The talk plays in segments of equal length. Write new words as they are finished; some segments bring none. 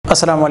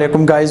Assalamu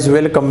alaikum guys,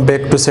 welcome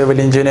back to Civil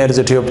Engineers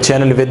YouTube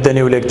channel with the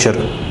new lecture.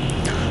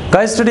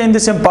 Guys, today in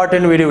this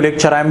important video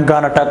lecture I am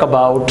gonna talk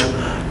about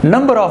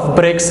number of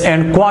bricks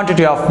and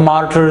quantity of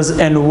mortars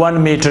in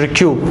 1 meter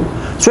cube.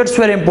 So it's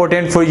very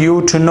important for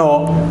you to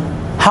know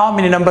how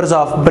many numbers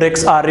of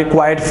bricks are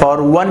required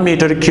for 1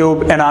 meter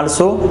cube and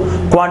also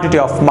quantity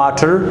of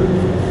mortar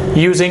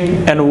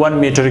using in 1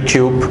 meter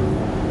cube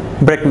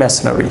brick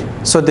masonry.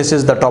 So this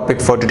is the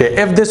topic for today.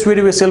 If this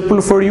video is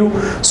helpful for you,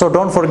 so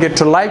don't forget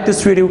to like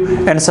this video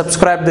and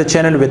subscribe the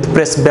channel with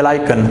press bell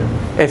icon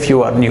if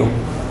you are new.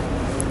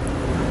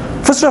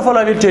 First of all,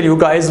 I will tell you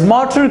guys,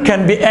 mortar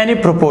can be any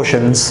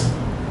proportions.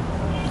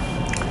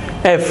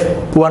 If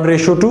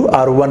 1:2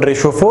 or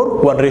 1:4,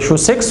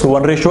 1:6,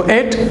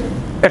 1:8,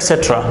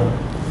 etc.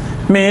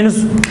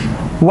 Means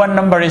one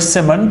number is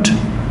cement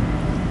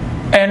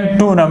and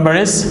two number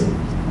is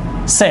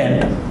sand,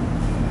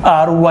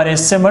 or 1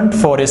 is cement,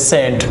 4 is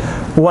sand,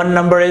 1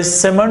 number is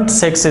cement,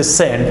 6 is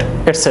sand,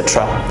 etc.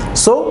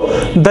 So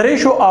the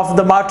ratio of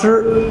the mortar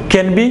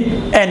can be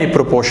any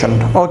proportion.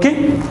 Okay,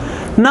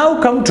 now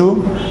come to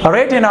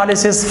rate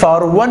analysis for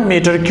 1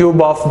 meter cube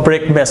of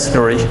brick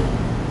masonry.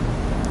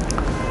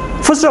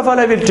 First of all,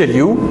 I will tell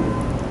you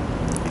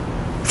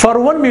for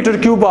 1 meter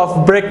cube of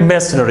brick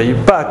masonry,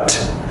 but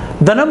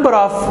the number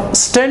of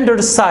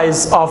standard size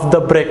of the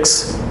bricks,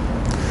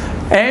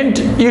 and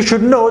you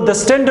should know the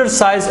standard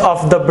size of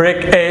the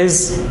brick is,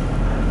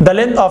 the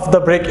length of the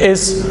brick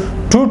is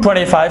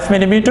 225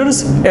 millimeters,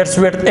 its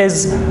width is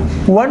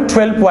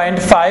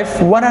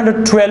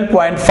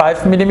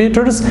 112.5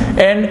 millimeters,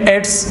 and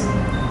its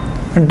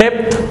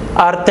depth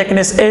or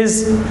thickness is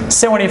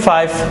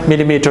 75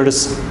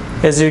 millimeters,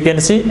 as you can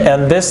see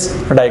in this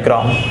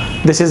diagram.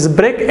 This is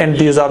brick and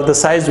these are the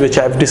size which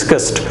I have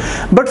discussed.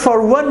 But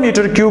for 1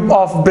 meter cube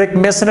of brick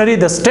masonry,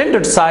 the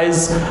standard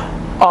size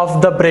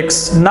of the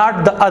bricks,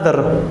 not the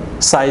other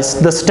size,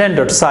 the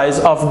standard size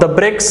of the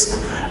bricks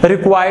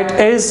required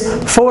is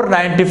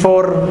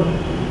 494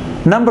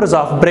 numbers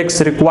of bricks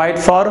required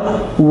for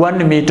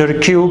 1 meter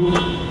cube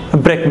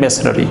brick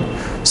masonry.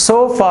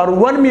 So for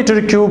 1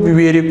 meter cube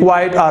we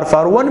required, or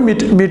for 1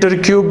 meter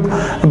cube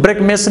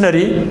brick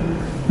masonry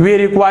we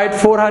required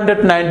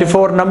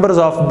 494 numbers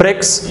of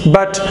bricks,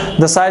 but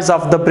the size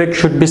of the brick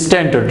should be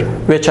standard,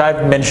 which I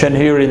have mentioned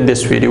here in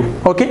this video.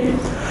 Okay,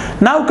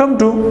 now come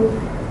to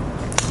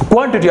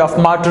quantity of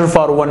mortar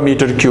for 1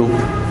 meter cube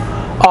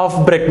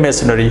of brick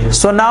masonry.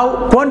 So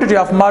now quantity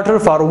of mortar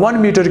for 1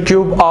 meter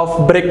cube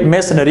of brick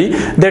masonry,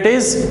 that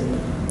is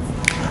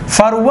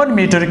for 1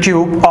 meter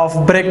cube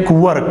of brick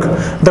work,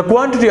 the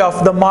quantity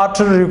of the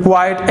mortar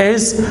required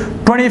is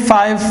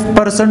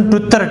 25% to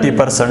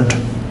 30%,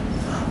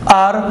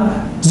 or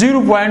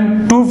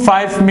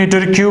 0.25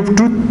 meter cube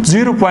to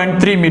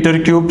 0.3 meter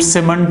cube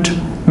cement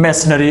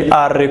masonry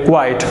are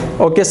required.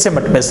 Okay,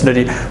 cement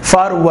masonry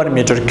for 1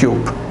 meter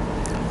cube,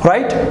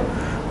 right?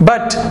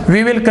 But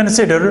we will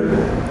consider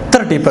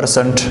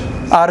 30%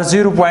 or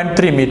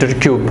 0.3 meter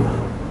cube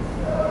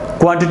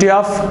quantity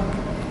of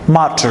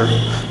mortar.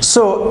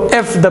 So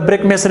if the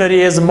brick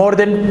masonry is more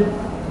than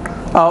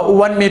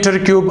 1 meter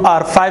cube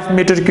or 5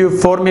 meter cube,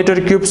 4 meter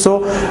cube,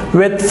 so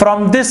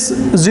from this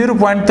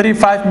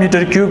 0.35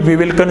 meter cube we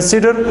will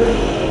consider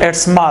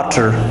its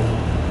mortar.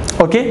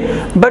 Okay,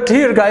 but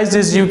here guys,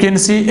 as you can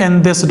see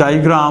in this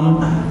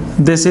diagram,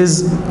 this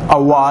is a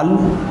wall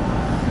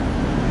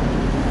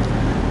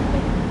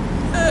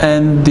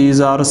and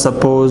these are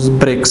suppose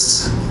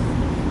bricks.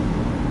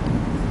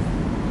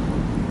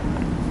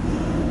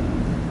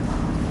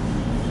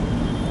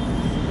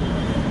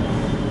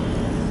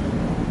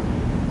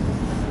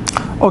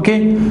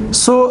 Okay,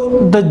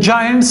 so the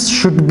joints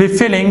should be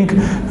filling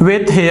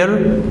with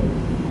here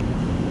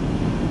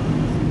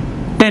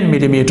 10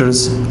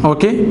 millimeters.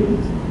 Okay,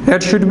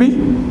 it should be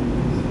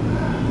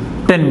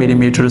 10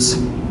 millimeters.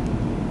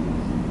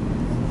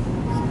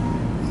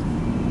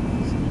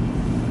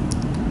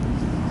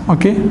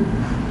 Okay,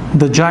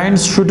 the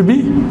joints should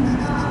be,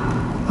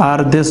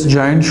 or this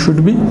joint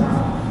should be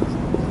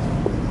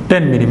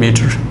 10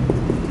 millimeter.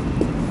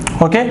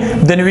 Okay,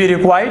 then we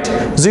required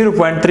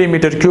 0.3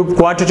 meter cube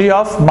quantity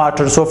of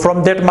mortar. So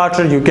from that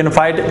mortar you can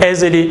find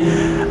easily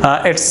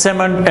its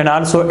cement and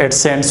also its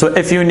sand. So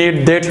if you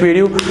need that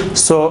video,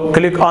 so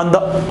click on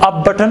the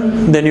up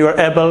button, then you are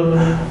able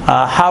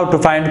how to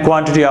find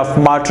quantity of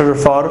mortar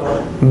for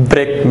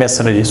brick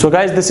masonry. So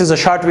guys, this is a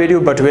short video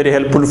but very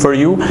helpful for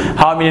you,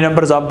 how many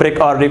numbers of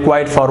brick are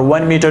required for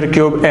 1 meter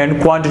cube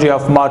and quantity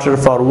of mortar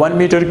for 1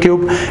 meter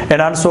cube,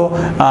 and also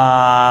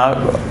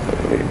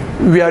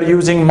we are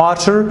using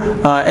mortar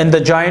in the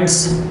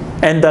joints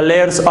and the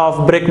layers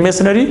of brick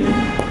masonry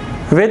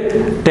with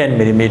 10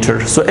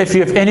 millimeter. So if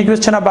you have any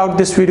question about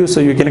this video, so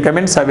you can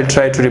comment, I will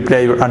try to reply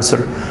your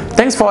answer.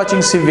 Thanks for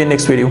watching, see you in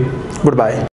next video. Goodbye.